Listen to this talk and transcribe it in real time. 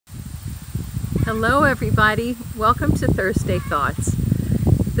Hello everybody, welcome to Thursday Thoughts.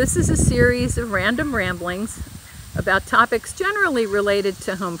 This is a series of random ramblings about topics generally related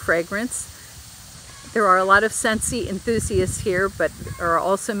to home fragrance. There are a lot of Scentsy enthusiasts here, but there are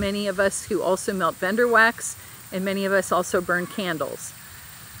also many of us who also melt vendor wax, and many of us also burn candles.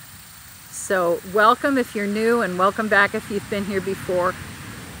 So welcome if you're new, and welcome back if you've been here before.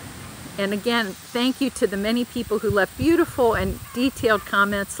 And again, thank you to the many people who left beautiful and detailed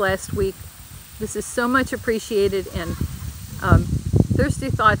comments last week. This is so much appreciated, and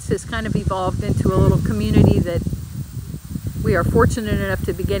Thursday Thoughts has kind of evolved into a little community that we are fortunate enough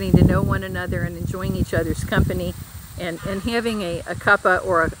to be getting to know one another and enjoying each other's company and having a cuppa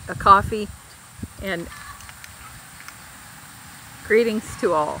or a coffee. And greetings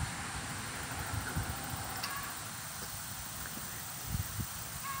to all.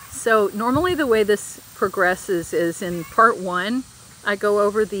 So normally the way this progresses is in part one, I go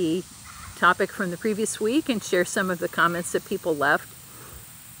over the topic from the previous week and share some of the comments that people left.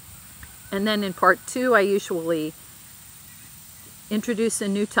 And then in part two, I usually introduce a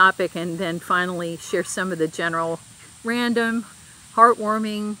new topic and then finally share some of the general random,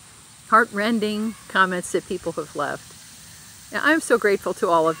 heartwarming, heart-rending comments that people have left. Now, I'm so grateful to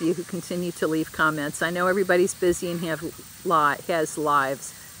all of you who continue to leave comments. I know everybody's busy and has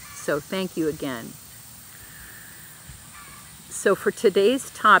lives, so thank you again. So for today's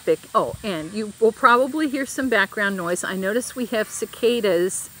topic, and you will probably hear some background noise. I notice we have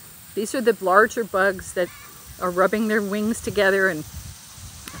cicadas. These are the larger bugs that are rubbing their wings together, and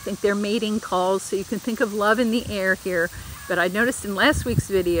I think they're mating calls, so you can think of love in the air here. But I noticed in last week's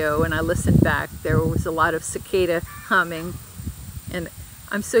video, when I listened back, there was a lot of cicada humming, and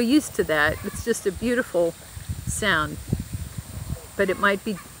I'm so used to that. It's just a beautiful sound, but it might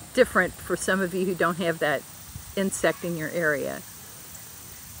be different for some of you who don't have that insect in your area.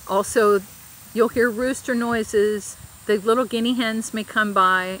 Also, you'll hear rooster noises. The little guinea hens may come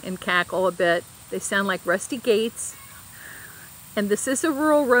by and cackle a bit. They sound like rusty gates. And this is a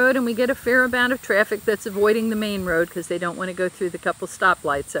rural road, and we get a fair amount of traffic that's avoiding the main road because they don't want to go through the couple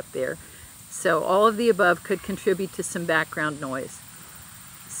stoplights up there. So all of the above could contribute to some background noise.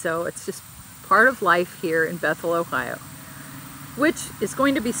 So it's just part of life here in Bethel, Ohio, which is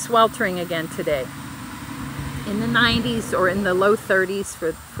going to be sweltering again today, in the 90s or in the low 30s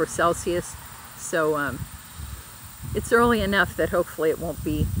for Celsius. So it's early enough that hopefully I won't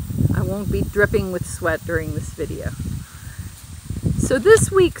be dripping with sweat during this video. So this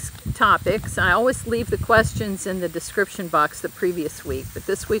week's topics, I always leave the questions in the description box the previous week, but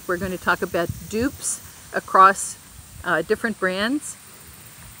this week we're going to talk about dupes across different brands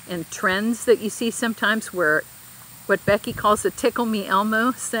and trends that you see sometimes, where what Becky calls a tickle me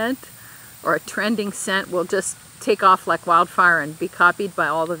Elmo scent, or a trending scent, will just take off like wildfire and be copied by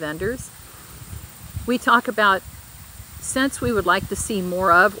all the vendors. We talk about scents we would like to see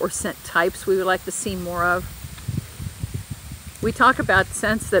more of, or scent types we would like to see more of. We talk about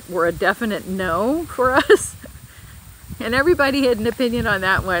scents that were a definite no for us, and everybody had an opinion on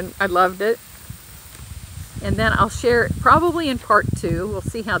that one. I loved it. And then I'll share, probably in part two, we'll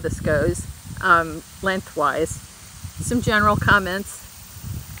see how this goes, lengthwise, some general comments.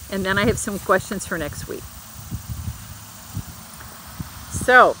 And then I have some questions for next week.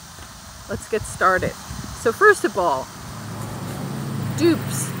 So, let's get started. So first of all,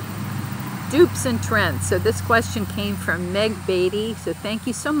 dupes and trends. So this question came from Meg Beatty. So thank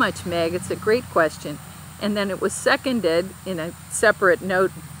you so much, Meg. It's a great question. And then it was seconded in a separate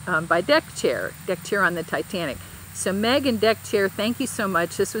note by Deck Chair on the Titanic. So Meg and Deck Chair, thank you so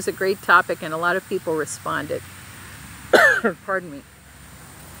much. This was a great topic and a lot of people responded. Pardon me.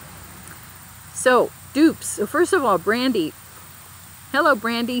 So, dupes. So first of all, Brandy. Hello,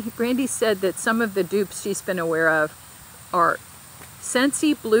 Brandy. Brandy said that some of the dupes she's been aware of are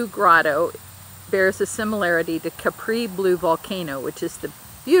Scentsy Blue Grotto, bears a similarity to Capri Blue Volcano, which is the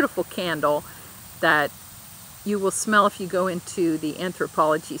beautiful candle that you will smell if you go into the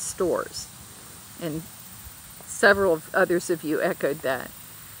Anthropologie stores. And several of others of you echoed that.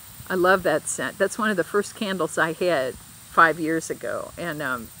 I love that scent. That's one of the first candles I had 5 years ago, and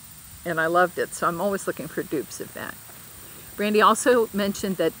I loved it, so I'm always looking for dupes of that. Brandy also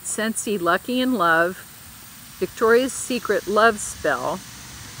mentioned that Scentsy Lucky in Love, Victoria's Secret Love Spell,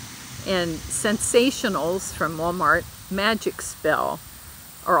 and Sensationals from Walmart, Magic Spell,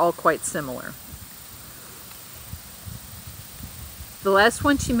 are all quite similar. The last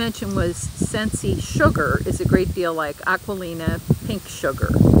one she mentioned was Scentsy Sugar is a great deal like Aquilina Pink Sugar.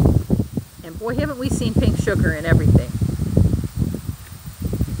 And boy, haven't we seen pink sugar in everything.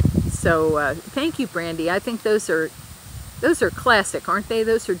 So thank you, Brandy. I think those are classic, aren't they?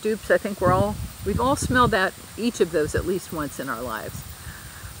 Those are dupes I think we're all We've all smelled that, each of those at least once in our lives.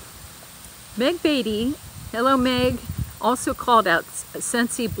 Meg Beatty, hello Meg, also called out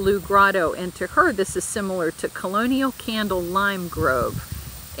Scentsy Blue Grotto, and to her this is similar to Colonial Candle Lime Grove.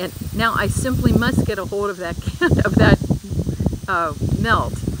 And now I simply must get a hold of that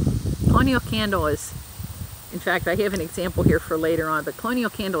melt. Colonial Candle is, in fact, I have an example here for later on, but Colonial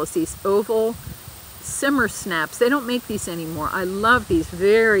Candle is these oval simmer snaps. They don't make these anymore. I love these,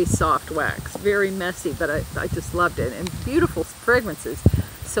 very soft wax, very messy, but I just loved it, and beautiful fragrances.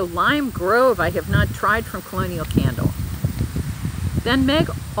 So Lime Grove I have not tried from Colonial Candle. Then Meg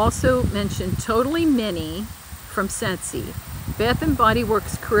also mentioned Totally Mini from Scentsy, Bath & Body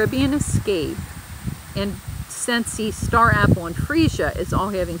Works Caribbean Escape, and Scentsy Star Apple and Freesia is all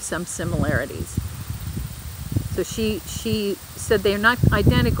having some similarities. So she said they're not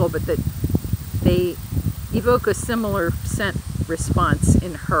identical, but that they evoke a similar scent response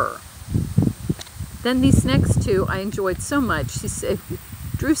in her. Then these next two I enjoyed so much. She said,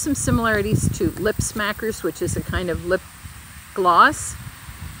 drew some similarities to Lip Smackers, which is a kind of lip gloss,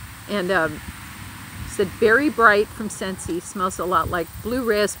 and said Berry Bright from Scentsy smells a lot like Blue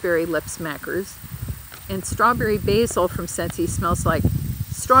Raspberry Lip Smackers, and Strawberry Basil from Scentsy smells like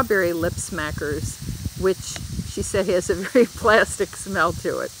Strawberry Lip Smackers, which she said has a very plastic smell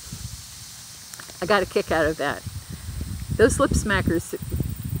to it. I got a kick out of that. Those Lip Smackers,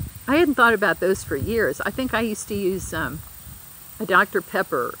 I hadn't thought about those for years. I think I used to use a Dr.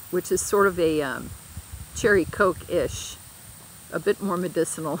 Pepper, which is sort of a cherry Coke-ish, a bit more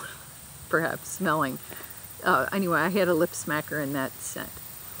medicinal, perhaps, smelling. Anyway, I had a Lip Smacker in that scent.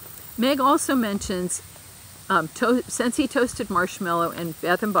 Meg also mentions Scentsy Toasted Marshmallow and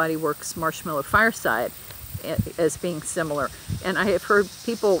Bath & Body Works Marshmallow Fireside as being similar. And I have heard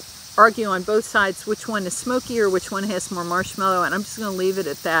people argue on both sides which one is smokier, which one has more marshmallow, and I'm just going to leave it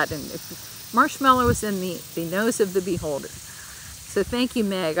at that. And if marshmallow is in the nose of the beholder. So thank you,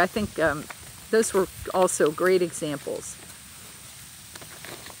 Meg. I think those were also great examples.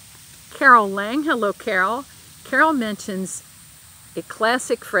 Carol Lang, hello Carol. Carol mentions a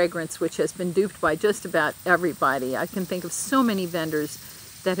classic fragrance which has been duped by just about everybody. I can think of so many vendors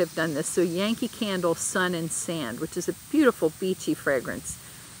that have done this. So Yankee Candle Sun and Sand, which is a beautiful beachy fragrance.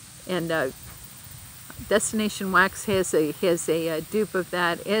 And Destination Wax has a dupe of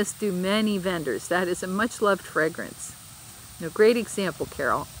that, as do many vendors. That is a much loved fragrance. A great example,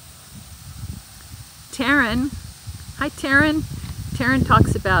 Carol. Taryn, hi Taryn. Taryn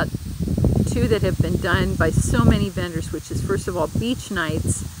talks about two that have been done by so many vendors, which is first of all Beach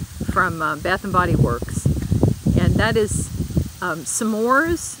Nights from Bath & Body Works, and that is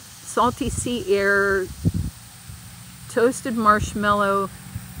s'mores, salty sea air, toasted marshmallow,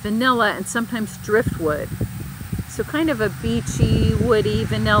 vanilla, and sometimes driftwood. So kind of a beachy, woody,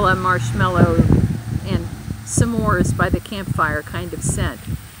 vanilla, marshmallow, and s'mores by the campfire kind of scent.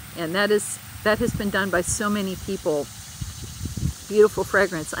 And that has been done by so many people. Beautiful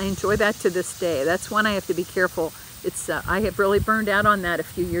fragrance. I enjoy that to this day. That's one I have to be careful. It's I have really burned out on that a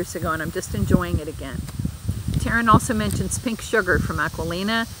few years ago, and I'm just enjoying it again. Taryn also mentions Pink Sugar from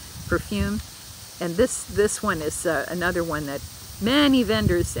Aquilina Perfume, and this one is another one that many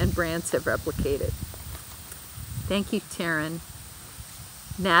vendors and brands have replicated. Thank you, Taryn.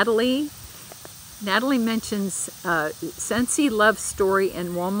 Natalie mentions Scentsy Love Story and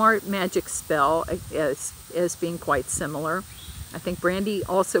Walmart Magic Spell as being quite similar. I think Brandy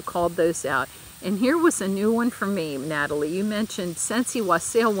also called those out. And here was a new one for me, Natalie. You mentioned Scentsy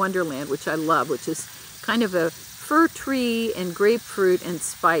Wassail Wonderland, which I love, which is kind of a fir tree and grapefruit and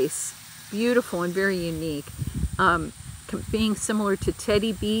spice. Beautiful and very unique. Being similar to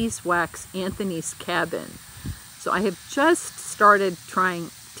Teddy Beeswax Anthony's Cabin. So I have just started trying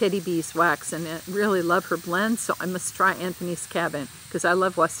Teddy Beeswax, and I really love her blend, so I must try Anthony's Cabin because I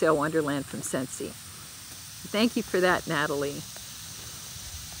love Wassail Wonderland from Scentsy. Thank you for that, Natalie.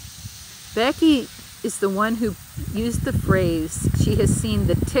 Becky is the one who used the phrase, she has seen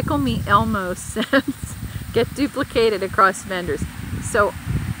the Tickle Me Elmo scents get duplicated across vendors. So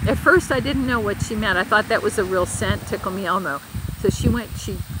at first I didn't know what she meant. I thought that was a real scent, Tickle Me Elmo. So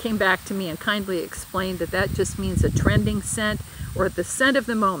she came back to me and kindly explained that that just means a trending scent or the scent of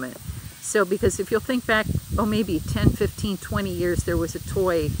the moment. So because if you'll think back, oh maybe 10, 15, 20 years, there was a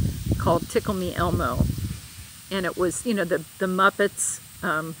toy called Tickle Me Elmo. And it was, you know, the Muppets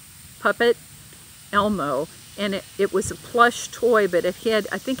puppet Elmo, and it was a plush toy, but it had,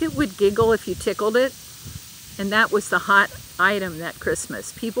 I think it would giggle if you tickled it, and that was the hot item that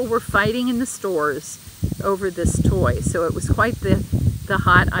Christmas. People were fighting in the stores over this toy, so it was quite the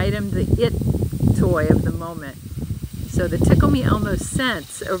hot item, the it toy of the moment. So the Tickle Me Elmo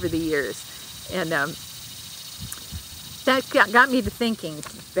scents over the years. And that got me to thinking,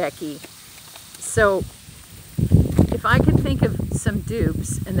 Becky. So if I could think of some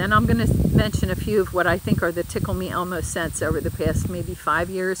dupes, and then I'm going to mention a few of what I think are the Tickle Me Elmo scents over the past maybe 5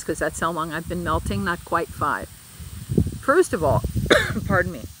 years, because that's how long I've been melting, not quite 5. First of all,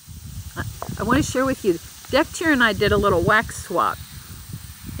 pardon me, I want to share with you, Deck Chair and I did a little wax swap,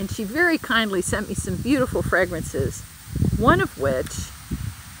 and she very kindly sent me some beautiful fragrances, one of which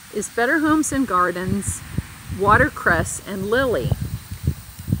is Better Homes and Gardens, Watercress, and Lily.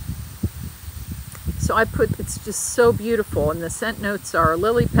 So it's just so beautiful, and the scent notes are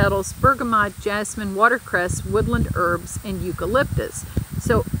lily petals, bergamot, jasmine, watercress, woodland herbs, and eucalyptus.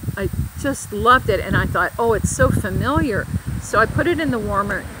 So I just loved it, and I thought, oh, it's so familiar. So I put it in the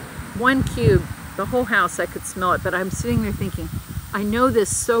warmer, 1 cube, the whole house, I could smell it, but I'm sitting there thinking, I know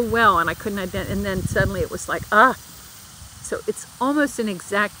this so well, and I couldn't identify, and then suddenly it was like, ah. So it's almost an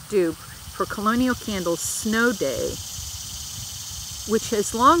exact dupe for Colonial Candles Snow Day, which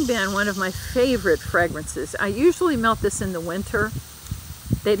has long been one of my favorite fragrances. I usually melt this in the winter.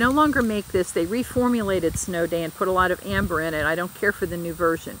 They no longer make this. They reformulated Snow Day and put a lot of amber in it. I don't care for the new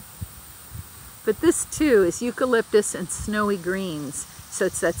version. But this too is eucalyptus and snowy greens. So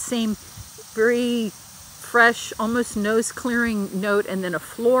it's that same very fresh, almost nose-clearing note, and then a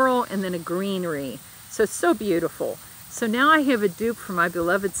floral, and then a greenery. So it's so beautiful. So now I have a dupe for my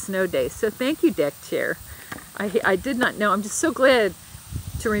beloved Snow Day. So thank you, Deck Chair. I did not know. I'm just so glad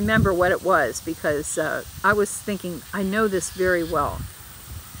to remember what it was, because I was thinking, I know this very well.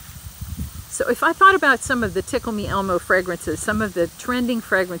 So if I thought about some of the Tickle Me Elmo fragrances, some of the trending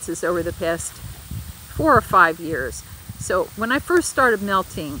fragrances over the past 4 or 5 years. So when I first started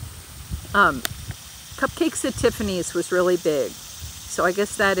melting, Cupcakes at Tiffany's was really big. So I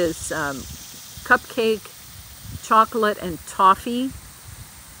guess that is cupcake, chocolate, and toffee.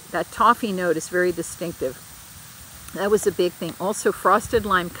 That toffee note is very distinctive. That was a big thing. Also, frosted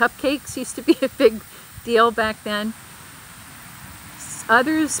lime cupcakes used to be a big deal back then.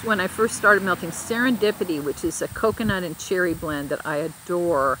 Others, when I first started melting, Serendipity, which is a coconut and cherry blend that I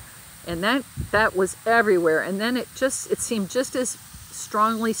adore. And that was everywhere. And then it seemed just as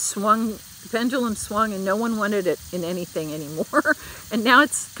strongly swung, the pendulum swung, and no one wanted it in anything anymore. And now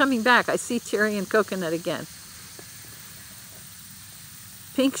it's coming back. I see cherry and coconut again.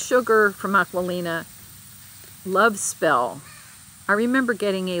 Pink Sugar from Aquilina, Love Spell. I remember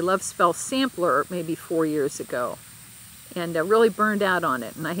getting a Love Spell sampler maybe 4 years ago, and really burned out on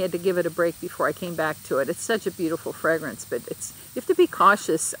it, and I had to give it a break before I came back to it. It's such a beautiful fragrance, but you have to be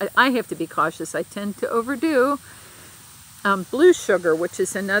cautious. I have to be cautious. I tend to overdo. Blue Sugar, which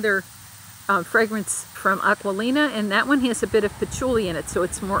is another fragrance from Aquilina, and that one has a bit of patchouli in it, so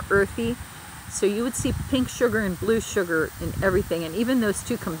it's more earthy. So you would see Pink Sugar and Blue Sugar in everything, and even those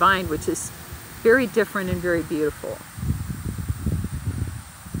two combined, which is very different and very beautiful.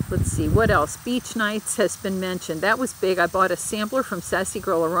 Let's see, what else? Beach Nights has been mentioned. That was big. I bought a sampler from Sassy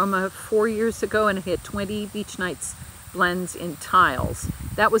Girl Aroma 4 years ago, and it had 20 Beach Nights blends in tiles.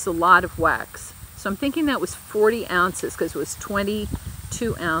 That was a lot of wax. So I'm thinking that was 40 ounces, because it was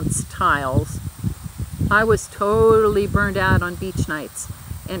 22-ounce tiles. I was totally burned out on Beach Nights.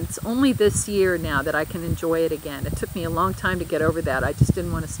 And it's only this year now that I can enjoy it again. It took me a long time to get over that. I just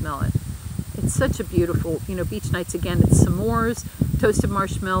didn't want to smell it. It's such a beautiful, Beach Nights again. It's s'mores, toasted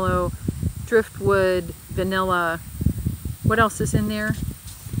marshmallow, driftwood, vanilla. What else is in there?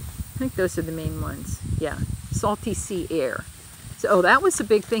 I think those are the main ones. Yeah, salty sea air. So that was a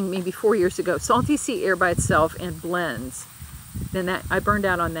big thing maybe 4 years ago. Salty sea air by itself and blends. Then I burned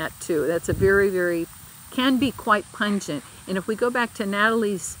out on that too. That's a very, very, can be quite pungent. And if we go back to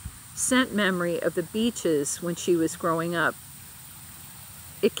Natalie's scent memory of the beaches when she was growing up,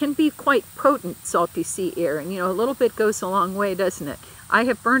 it can be quite potent, salty sea air. And a little bit goes a long way, doesn't it? I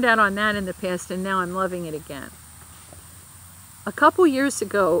have burned out on that in the past, and now I'm loving it again. A couple years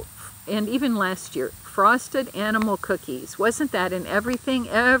ago, and even last year, frosted animal cookies. Wasn't that in everything?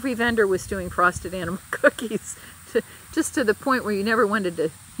 Every vendor was doing frosted animal cookies, just to the point where you never wanted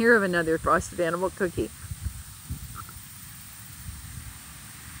to hear of another frosted animal cookie.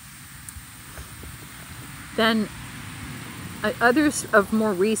 Then others of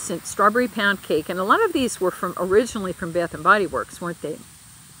more recent, Strawberry Pound Cake, and a lot of these were originally from Bath & Body Works, weren't they?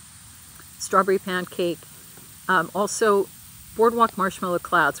 Strawberry Pound Cake. Also, Boardwalk Marshmallow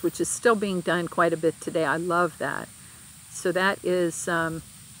Clouds, which is still being done quite a bit today. I love that. So that is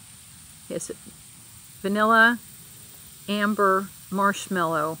vanilla, amber,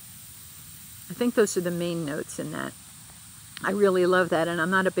 marshmallow. I think those are the main notes in that. I really love that, and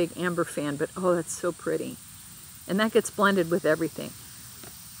I'm not a big amber fan, but oh, that's so pretty. And that gets blended with everything.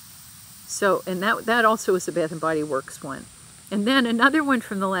 So, and that also was a Bath & Body Works one. And then another one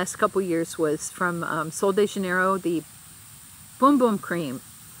from the last couple years was from Sol de Janeiro, the Boom Boom Cream.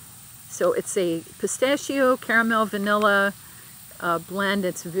 So it's a pistachio, caramel, vanilla blend.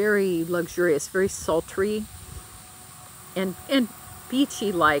 It's very luxurious, very sultry, and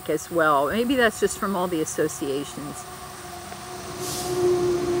beachy-like as well. Maybe that's just from all the associations.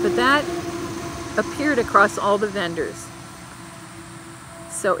 But that appeared across all the vendors.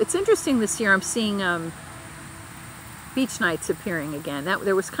 So it's interesting this year. I'm seeing beach nights appearing again.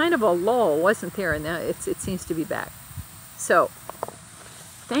 There was kind of a lull, wasn't there? And now it seems to be back. So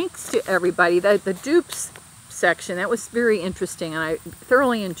thanks to everybody. The dupes section, that was very interesting, and I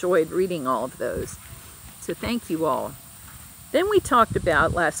thoroughly enjoyed reading all of those. So thank you all. Then we talked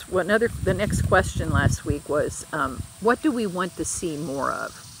about the next question last week was, what do we want to see more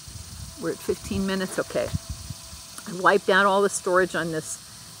of? We're at 15 minutes, okay. I wiped out all the storage on this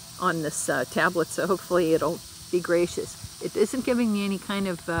tablet, so hopefully it'll be gracious. It isn't giving me any kind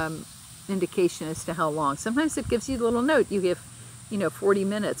of indication as to how long. Sometimes it gives you a little note. You give, 40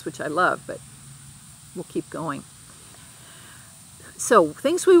 minutes, which I love, but we'll keep going. So,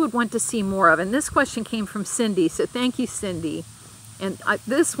 things we would want to see more of. And this question came from Cindy, so thank you, Cindy. And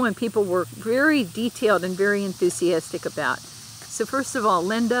this one people were very detailed and very enthusiastic about. So first of all,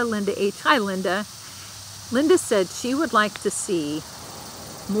 Linda H. Hi, Linda. Linda said she would like to see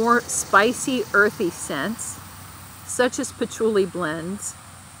more spicy, earthy scents, such as patchouli blends,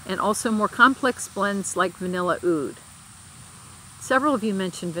 and also more complex blends like vanilla oud. Several of you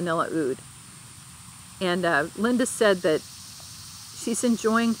mentioned vanilla oud. And Linda said that she's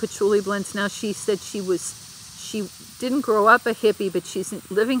enjoying patchouli blends now. She said she didn't grow up a hippie, but she's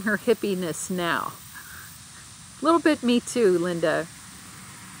living her hippiness now. A little bit me too, Linda.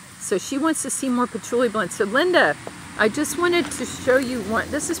 So she wants to see more patchouli blends. So Linda, I just wanted to show you one.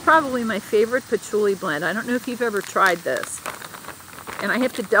 This is probably my favorite patchouli blend. I don't know if you've ever tried this. And I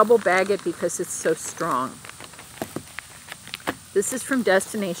have to double bag it because it's so strong. This is from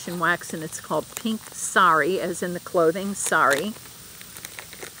Destination Wax, and it's called Pink Sari, as in the clothing, sari.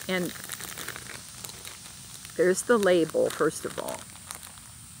 And there's the label, first of all.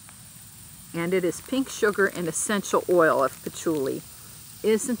 And it is pink sugar and essential oil of patchouli.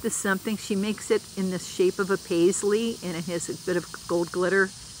 Isn't this something? She makes it in the shape of a paisley, and it has a bit of gold glitter.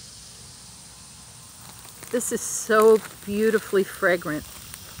 This is so beautifully fragrant.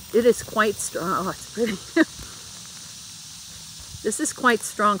 It is quite strong. Oh, it's pretty. This is quite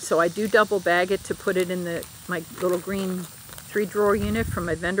strong, so I do double bag it to put it in my little green 3-drawer unit from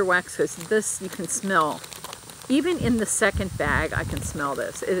my vendor wax, because this you can smell. Even in the second bag, I can smell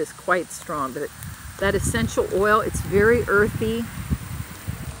this. It is quite strong, but that essential oil, it's very earthy.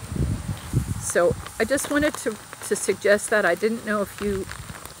 So I just wanted to suggest that. I didn't know if you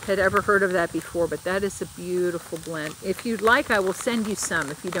had ever heard of that before, but that is a beautiful blend. If you'd like, I will send you some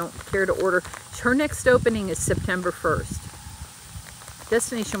if you don't care to order. Her next opening is September 1st.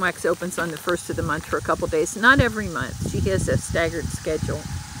 Destination Wax opens on the 1st of the month for a couple days. Not every month. She has a staggered schedule.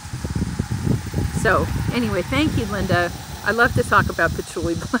 So, anyway, thank you, Linda. I love to talk about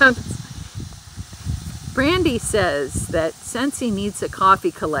patchouli blends. Brandy says that Scentsy needs a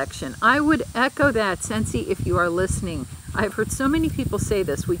coffee collection. I would echo that, Scentsy, if you are listening. I've heard so many people say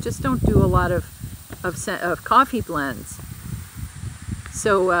this. We just don't do a lot of coffee blends.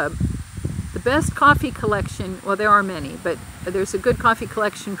 So, the best coffee collection, well, there are many, but there's a good coffee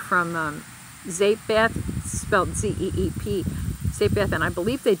collection from Zape Bath, spelled Z-E-E-P, Zape Bath, and I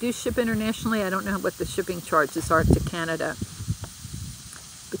believe they do ship internationally. I don't know what the shipping charges are to Canada,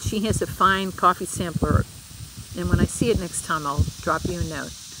 but she has a fine coffee sampler, and when I see it next time, I'll drop you a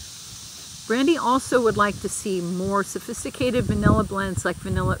note. Brandy also would like to see more sophisticated vanilla blends like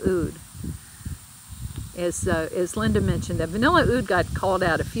vanilla oud. As Linda mentioned, that vanilla oud got called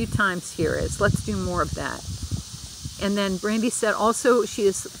out a few times here as let's do more of that. And then Brandy said also she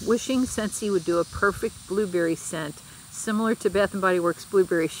is wishing Scentsy would do a perfect blueberry scent similar to Bath & Body Works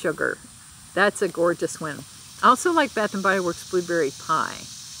Blueberry Sugar. That's a gorgeous one. I also like Bath & Body Works Blueberry Pie.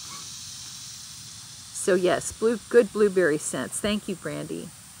 So yes, good blueberry scents. Thank you, Brandy.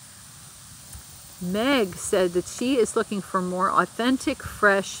 Meg said that she is looking for more authentic,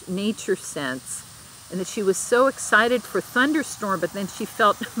 fresh nature scents, and that she was so excited for Thunderstorm, but then she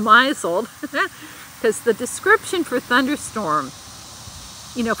felt misled because the description for Thunderstorm,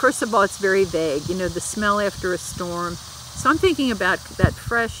 first of all, it's very vague, the smell after a storm. So I'm thinking about that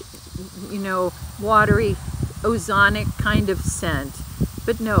fresh, watery, ozonic kind of scent.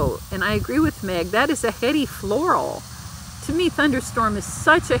 But no, and I agree with Meg, that is a heady floral. To me, Thunderstorm is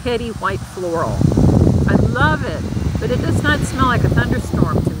such a heady white floral. I love it, but it does not smell like a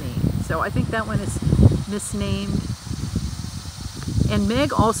thunderstorm to me. So I think that one is misnamed. And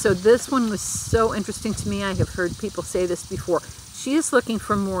Meg also, this one was so interesting to me. I have heard people say this before. She is looking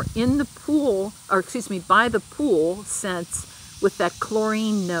for more in the pool, or excuse me, by the pool scents with that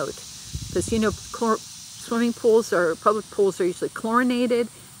chlorine note. Because, you know, swimming pools or public pools are usually chlorinated,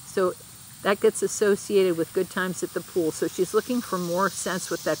 so that gets associated with good times at the pool. So she's looking for more scents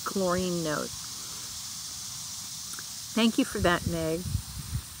with that chlorine note. Thank you for that, Meg.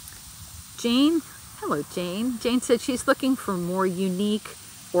 Jane, hello Jane. Jane said she's looking for more unique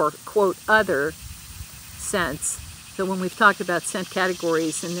or, quote, other scents. So when we've talked about scent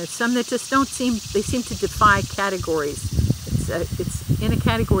categories, and there's some that just don't seem, they seem to defy categories. It's in a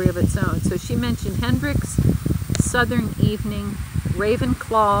category of its own. So she mentioned Hendrix, Southern Evening,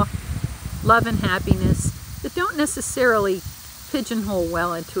 Ravenclaw, Love and Happiness, that don't necessarily pigeonhole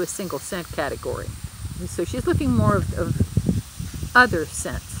well into a single scent category. And so she's looking more of other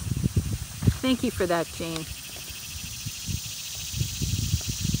scents. Thank you for that, Jane.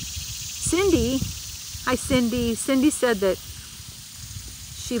 Cindy, hi Cindy. Cindy said that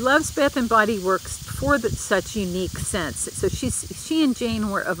she loves Bath & Body Works for such unique scents. So she and Jane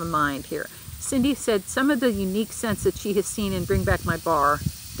were of a mind here. Cindy said some of the unique scents that she has seen in Bring Back My Bar.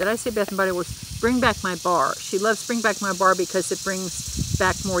 Did I say Bath & Body Works? Bring Back My Bar. She loves Bring Back My Bar because it brings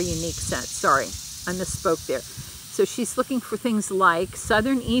back more unique scents. Sorry, I misspoke there. So she's looking for things like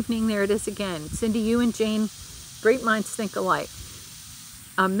Southern Evening. There it is again. Cindy, you and Jane, great minds think alike.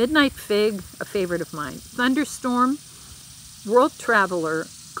 Midnight Fig, a favorite of mine. Thunderstorm, World Traveler,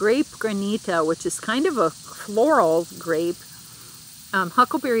 Grape Granita, which is kind of a floral grape,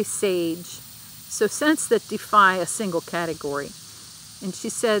 Huckleberry Sage. So scents that defy a single category. And she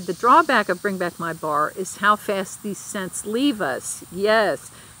said the drawback of Bring Back My Bar is how fast these scents leave us.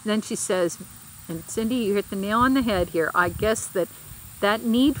 Yes. Then she says, and Cindy, you hit the nail on the head here. I guess that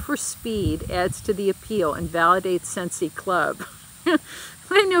need for speed adds to the appeal and validates Scentsy Club.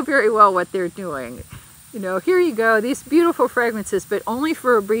 They know very well what they're doing. You know, here you go, these beautiful fragrances, but only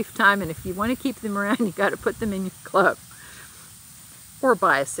for a brief time. And if you want to keep them around, you got to put them in your club or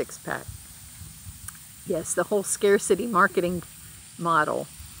buy a 6-pack. Yes, the whole scarcity marketing model.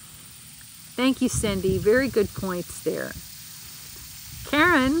 Thank you, Cindy. Very good points there.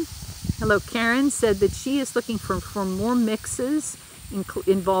 Karen, hello Karen, said that she is looking for more mixes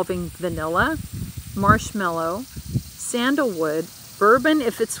involving vanilla, marshmallow, sandalwood, bourbon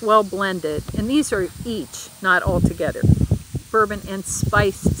if it's well blended, and these are each, not all together, bourbon and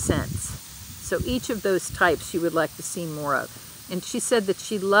spice scents. So each of those types she would like to see more of. And she said that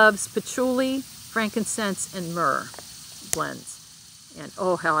she loves patchouli, frankincense, and myrrh blends. And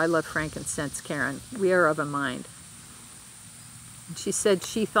oh, how I love frankincense, Karen. We are of a mind. And she said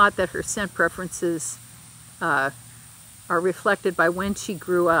she thought that her scent preferences are reflected by when she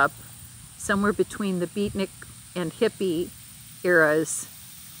grew up, somewhere between the beatnik and hippie eras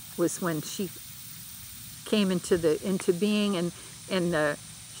was when she came into being, and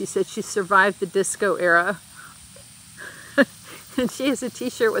she said she survived the disco era. And she has a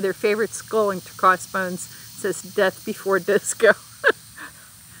t-shirt with her favorite skull and crossbones, says Death Before Disco.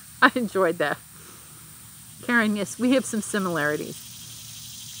 I enjoyed that. Karen, yes, we have some similarities.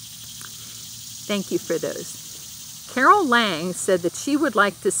 Thank you for those. Carol Lang said that she would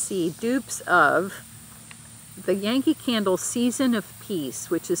like to see dupes of the Yankee Candle Season of Peace,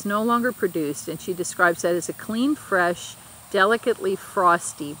 which is no longer produced, and she describes that as a clean, fresh, delicately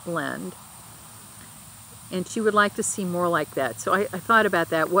frosty blend. And she would like to see more like that. So I thought about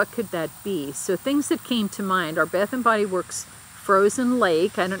that. What could that be? So things that came to mind are Bath & Body Works Frozen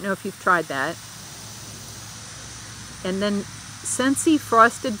Lake. I don't know if you've tried that. And then Scentsy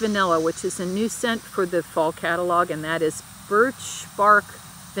Frosted Vanilla, which is a new scent for the fall catalog, and that is Birch Bark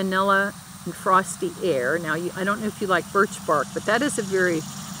Vanilla and Frosty Air. Now, I don't know if you like birch bark, but that is a very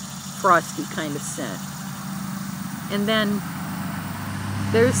frosty kind of scent. And then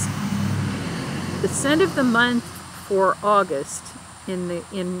there's the scent of the month for August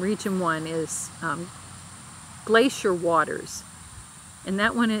in Region 1 is Glacier Waters. And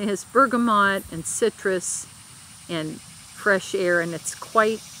that one has bergamot and citrus and fresh air, and it is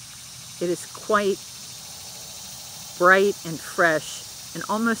quite bright and fresh and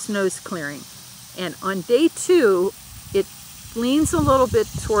almost nose clearing. And on day 2, it leans a little bit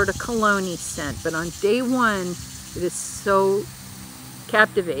toward a cologne-y scent, but on day 1, it is so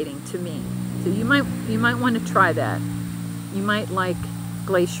captivating to me. So you might want to try that. You might like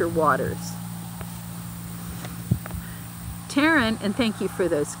Glacier Waters. Taryn, and thank you for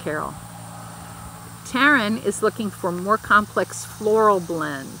those, Carol. Taryn is looking for more complex floral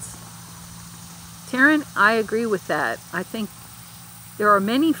blends. Taryn, I agree with that. I think there are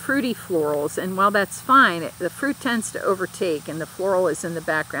many fruity florals, and while that's fine, the fruit tends to overtake and the floral is in the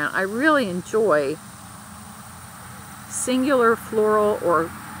background. I really enjoy singular floral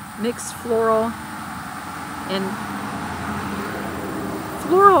or mixed floral, and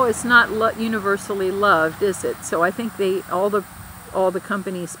floral is not universally loved, is it? So I think all the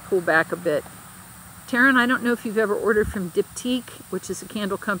companies pull back a bit. Taryn, I don't know if you've ever ordered from Dupes, which is a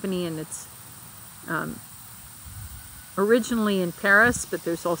candle company, and it's originally in Paris, but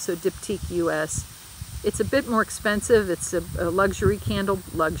there's also Dupes US. It's a bit more expensive. It's a luxury candle.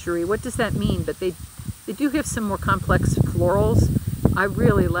 Luxury, what does that mean? But they do have some more complex florals. I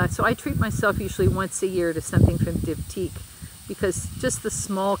really like, so I treat myself usually once a year to something from Dupes, because just the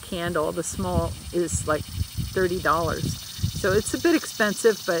small candle, the small is like $30. So it's a bit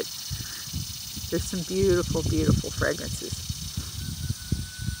expensive, but there's some beautiful, beautiful fragrances.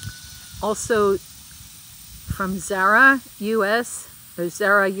 Also from Zara US, there's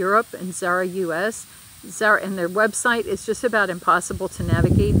Zara Europe and Zara US. Zara, and their website is just about impossible to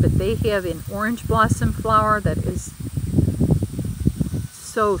navigate, but they have an orange blossom flower that is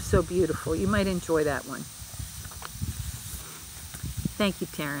so, so beautiful. You might enjoy that one. Thank you,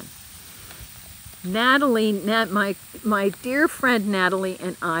 Taryn. Natalie, my dear friend Natalie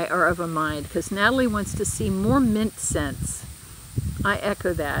and I are of a mind, because Natalie wants to see more mint scents. I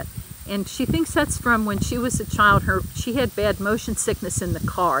echo that. And she thinks that's from when she was a child. She had bad motion sickness in the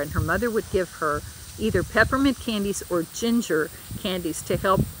car, and her mother would give her either peppermint candies or ginger candies to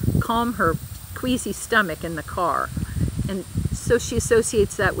help calm her queasy stomach in the car. And so she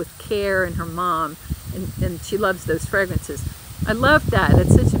associates that with care and her mom, and she loves those fragrances. I love that.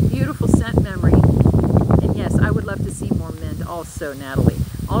 It's such a beautiful scent memory. And yes, I would love to see more mint also, Natalie.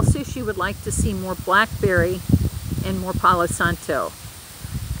 Also, she would like to see more blackberry and more Palo Santo.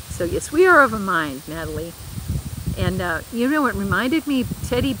 So yes, we are of a mind, Natalie. And you know what reminded me?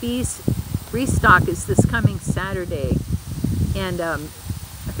 Teddy B's restock is this coming Saturday. And I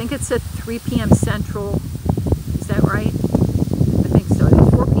think it's at 3 p.m. Central. Is that right? I think so. It's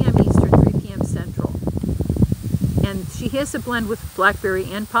 4 p.m. Eastern, 3 p.m. Central. And she has a blend with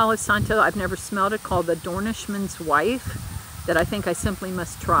blackberry and Palo Santo. I've never smelled it, called the Dornishman's Wife, that I think I simply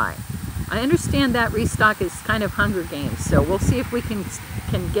must try. I understand that restock is kind of Hunger Games, so we'll see if we can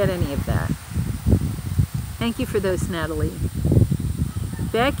get any of that. Thank you for those, Natalie.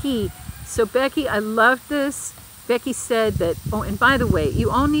 Becky, so Becky, I love this. Becky said that, oh, and by the way,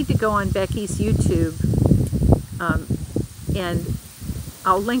 you all need to go on Becky's YouTube, and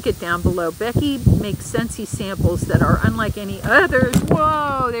I'll link it down below. Becky makes Scentsy samples that are unlike any others.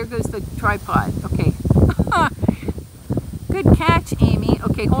 Whoa, there goes the tripod. Okay. Good catch, Amy.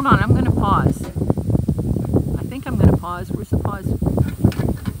 Okay, hold on, I'm gonna pause. I think I'm gonna pause. Where's the pause?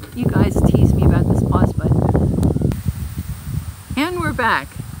 You guys tease me about this pause button. And we're back.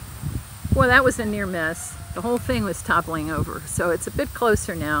 Boy, that was a near mess. The whole thing was toppling over. So it's a bit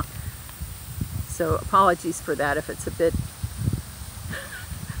closer now. So apologies for that if it's a bit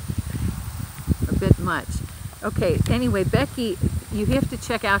much. Okay, anyway, Becky, you have to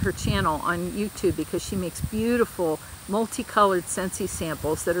check out her channel on YouTube, because she makes beautiful multicolored Scentsy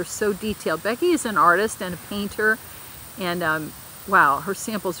samples that are so detailed. Becky is an artist and a painter, and wow, her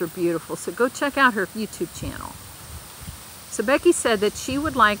samples are beautiful. So go check out her YouTube channel. So Becky said that she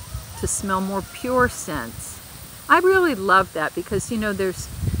would like to smell more pure scents. I really love that, because, you know, there's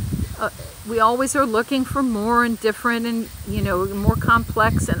we always are looking for more and different and, you know, more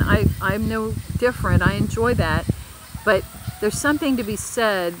complex, and I'm no different. I enjoy that. But there's something to be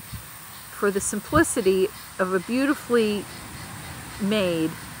said for the simplicity of a beautifully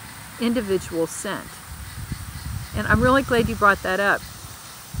made individual scent. And I'm really glad you brought that up.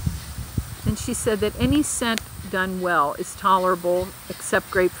 And she said that any scent done well is tolerable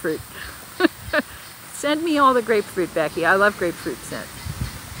except grapefruit. Send me all the grapefruit, Becky. I love grapefruit scent.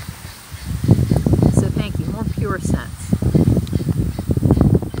 So thank you. More pure scents.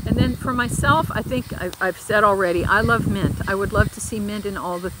 And then for myself, I think I've said already, I love mint. I would love to see mint in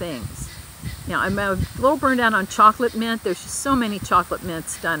all the things. Now, I'm a little burned out on chocolate mint. There's just so many chocolate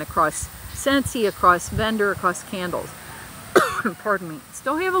mints done across Scentsy, across vendor, across candles. Pardon me.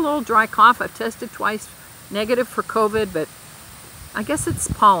 Still have a little dry cough. I've tested twice negative for COVID, but I guess it's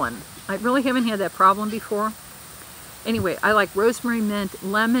pollen. I really haven't had that problem before. Anyway, I like rosemary mint,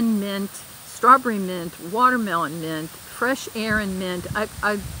 lemon mint, strawberry mint, watermelon mint, fresh air and mint. I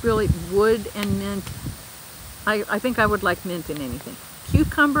really, wood and mint. I think I would like mint in anything.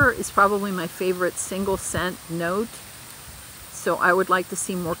 Cucumber is probably my favorite single scent note, so I would like to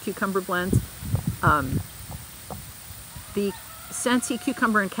see more cucumber blends. The Scentsy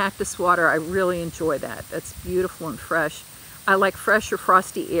cucumber and cactus water, I really enjoy that. That's beautiful and fresh. I like fresh or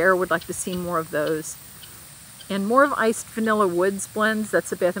frosty air, would like to see more of those. And more of iced vanilla woods blends.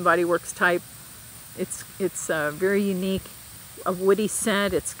 That's a Bath & Body Works type. It's very unique, a woody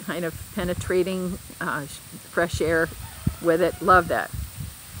scent. It's kind of penetrating fresh air with it. Love that.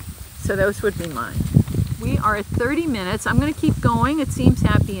 So those would be mine. We are at 30 minutes. I'm going to keep going. It seems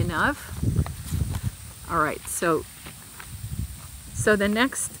happy enough. All right, so the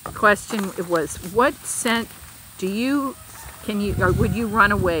next question was, what scent would you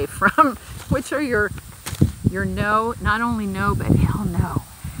run away from? Which are your no, not only no, but hell no.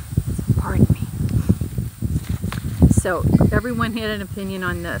 Pardon me. So everyone had an opinion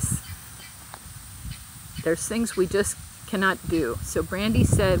on this. There's things we just cannot do. So Brandy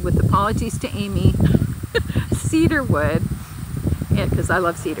said, with apologies to Amy, cedar wood, because I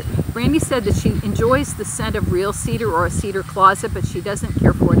love cedar. Brandy said that she enjoys the scent of real cedar or a cedar closet, but she doesn't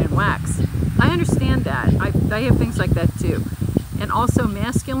care for it in wax. I understand that. I have things like that too. And also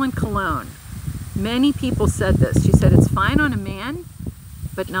masculine cologne. Many people said this. She said it's fine on a man,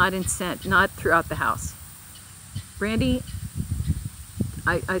 but not in scent, not throughout the house. Brandy,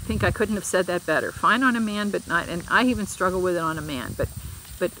 I think I couldn't have said that better. Fine on a man, but not, and I even struggle with it on a man, but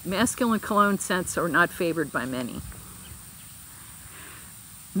masculine cologne scents are not favored by many.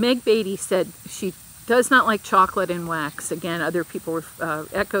 Meg Beatty said she does not like chocolate in wax. Again, other people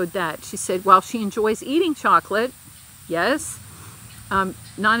echoed that. She said while she enjoys eating chocolate, yes,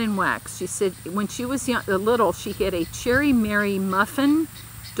 not in wax. She said when she was little, she had a Cherry Mary muffin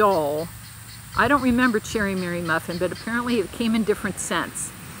doll. I don't remember Cherry Mary muffin, but apparently it came in different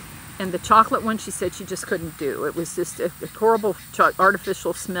scents. And the chocolate one, she said she just couldn't do. It was just a horrible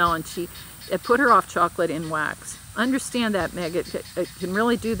artificial smell, and it put her off chocolate in wax. Understand that, Meg. It can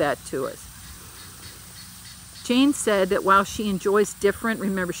really do that to us. Jane said that while she enjoys different,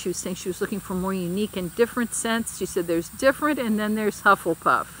 remember she was saying she was looking for more unique and different scents. She said there's different, and then there's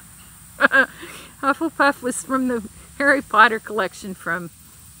Hufflepuff. Hufflepuff was from the Harry Potter collection from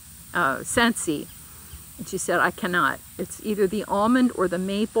Scentsy. And she said, I cannot. It's either the almond or the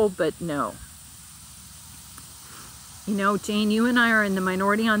maple, but no. You know, Jane, you and I are in the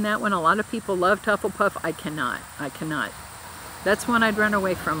minority on that one. A lot of people loved Hufflepuff. I cannot. I cannot. That's one I'd run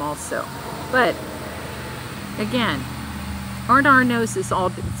away from also. But, again, aren't our noses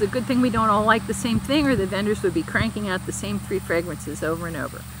all... It's a good thing we don't all like the same thing, or the vendors would be cranking out the same 3 fragrances over and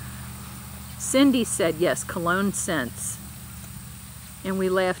over. Cindy said, yes, cologne scents. And we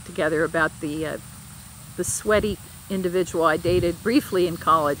laughed together about the sweaty individual I dated briefly in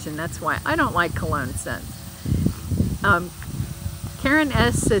college, and that's why I don't like cologne scents. Karen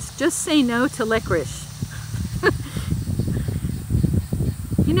S. says, just say no to licorice.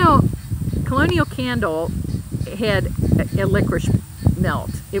 You know, Colonial Candle had a licorice melt.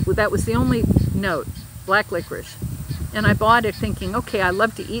 That was the only note, black licorice. And I bought it thinking, okay, I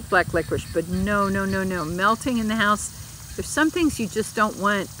love to eat black licorice, but no, no, no, no. Melting in the house, there's some things you just don't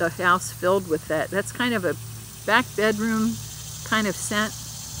want the house filled with that. That's kind of a back bedroom kind of scent.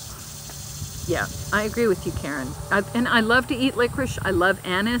 Yeah, I agree with you, Karen. And I love to eat licorice. I love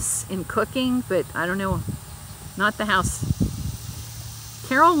anise in cooking, but I don't know, not the house.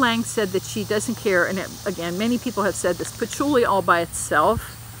 Carol Lang said that she doesn't care, and again, many people have said this, patchouli all by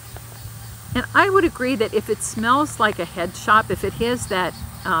itself. And I would agree that if it smells like a head shop, if it has that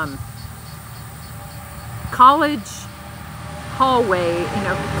college hallway, you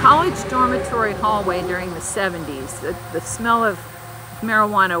know, college dormitory hallway during the 70s, the smell of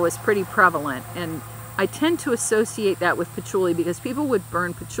marijuana was pretty prevalent, and I tend to associate that with patchouli because people would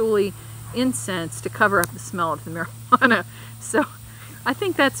burn patchouli incense to cover up the smell of the marijuana. So I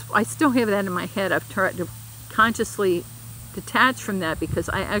think I still have that in my head. I've tried to consciously detach from that because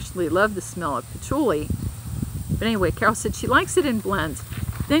I actually love the smell of patchouli. But anyway, Carol said she likes it in blends.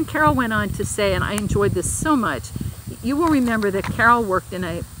 Then Carol went on to say, and I enjoyed this so much, you will remember that Carol worked in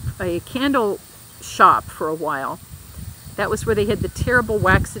a candle shop for a while. That was where they had the terrible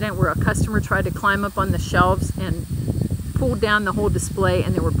waxident where a customer tried to climb up on the shelves and pulled down the whole display,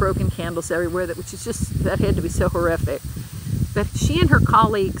 and there were broken candles everywhere, that had to be so horrific. But she and her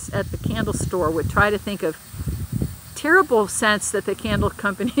colleagues at the candle store would try to think of terrible scents that the candle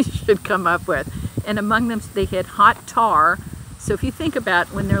company should come up with. And among them, they had hot tar. So if you think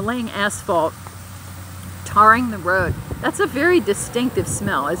about when they're laying asphalt, tarring the road, that's a very distinctive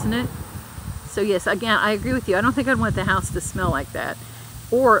smell, isn't it? So yes, again, I agree with you. I don't think I'd want the house to smell like that.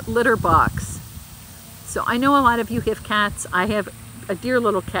 Or litter box. So I know a lot of you have cats. I have a dear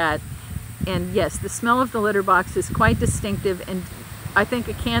little cat. And yes, the smell of the litter box is quite distinctive. And I think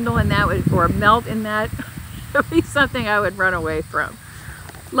a candle in that or a melt in that would be something I would run away from.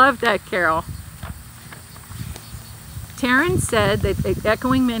 Love that, Carol. Taryn said that,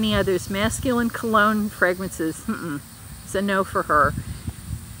 echoing many others, masculine cologne fragrances, it's a no for her.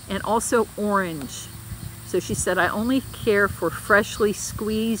 And also orange. So she said, I only care for freshly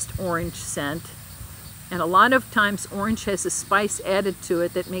squeezed orange scent. And a lot of times orange has a spice added to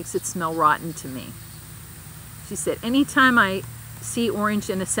it that makes it smell rotten to me. She said, anytime I see orange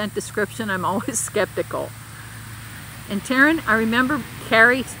in a scent description, I'm always skeptical. And Taryn, I remember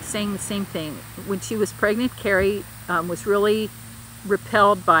Carrie saying the same thing. When she was pregnant, Carrie was really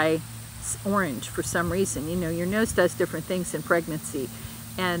repelled by orange for some reason. You know, your nose does different things in pregnancy.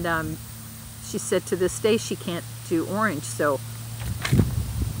 And she said to this day she can't do orange. So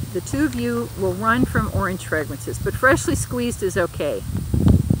the two of you will run from orange fragrances, but freshly squeezed is okay.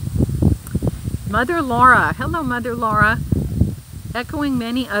 Mother Laura, hello Mother Laura, echoing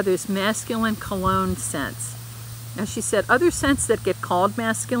many others, masculine cologne scents. Now she said other scents that get called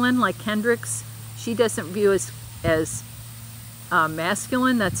masculine, like Kendrick's, she doesn't view as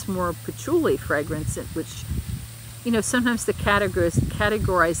masculine. That's more patchouli fragrance, which, you know, sometimes the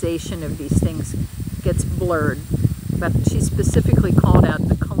categorization of these things gets blurred. But she specifically called out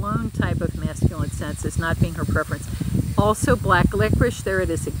the cologne type of masculine scents as not being her preference. Also black licorice, there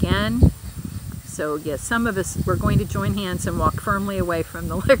it is again. So yes, some of us, we're going to join hands and walk firmly away from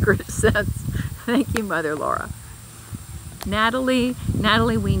the licorice scents. Thank you, Mother Laura. Natalie,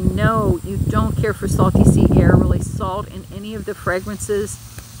 we know you don't care for salty sea air, really salt in any of the fragrances.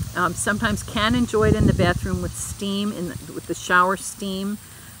 Sometimes can enjoy it in the bathroom with steam, with the shower steam.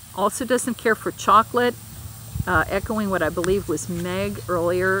 Also doesn't care for chocolate, echoing what I believe was Meg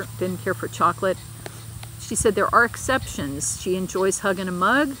earlier, didn't care for chocolate. She said there are exceptions. She enjoys Hug in a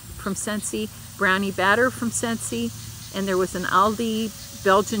Mug from Scentsy, Brownie Batter from Scentsy, and there was an Aldi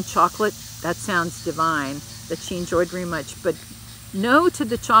Belgian chocolate, that sounds divine, that she enjoyed very much. But no to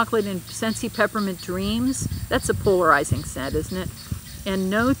the chocolate in Scentsy Peppermint Dreams. That's a polarizing scent, isn't it? And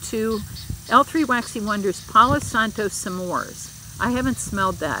no to L3 Waxy Wonders Palo Santo S'mores. I haven't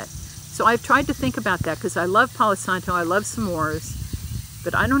smelled that. So I've tried to think about that because I love Palo Santo, I love s'mores,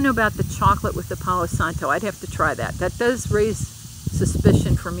 but I don't know about the chocolate with the Palo Santo. I'd have to try that. That does raise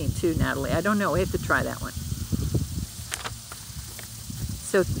suspicion for me too, Natalie. I don't know, I have to try that one.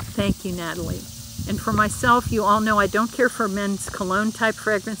 So thank you, Natalie. And for myself, you all know I don't care for men's cologne type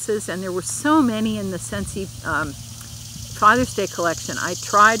fragrances, and there were so many in the Scentsy Father's Day collection. I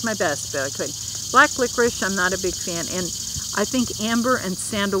tried my best, but I couldn't. Black licorice, I'm not a big fan, and I think amber and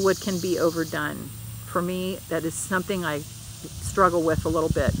sandalwood can be overdone. For me, that is something I struggle with a little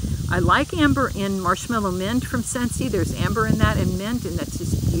bit. I like amber in Marshmallow Mint from Scentsy. There's amber in that and mint, and that's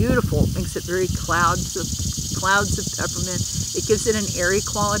just beautiful. It makes it very clouds of peppermint. It gives it an airy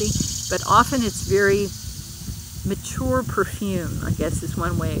quality, but often it's very mature perfume, I guess is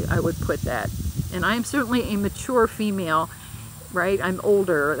one way I would put that. And I am certainly a mature female, right? I'm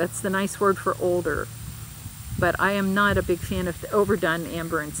older. That's the nice word for older. But I am not a big fan of the overdone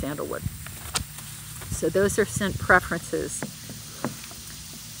amber and sandalwood. So those are scent preferences.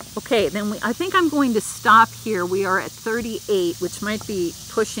 Okay, then I think I'm going to stop here. We are at 38, which might be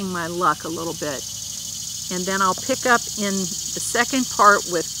pushing my luck a little bit. And then I'll pick up in the second part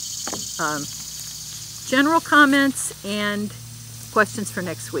with general comments and questions for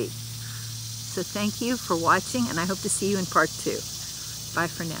next week. So thank you for watching, and I hope to see you in part 2. Bye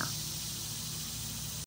for now.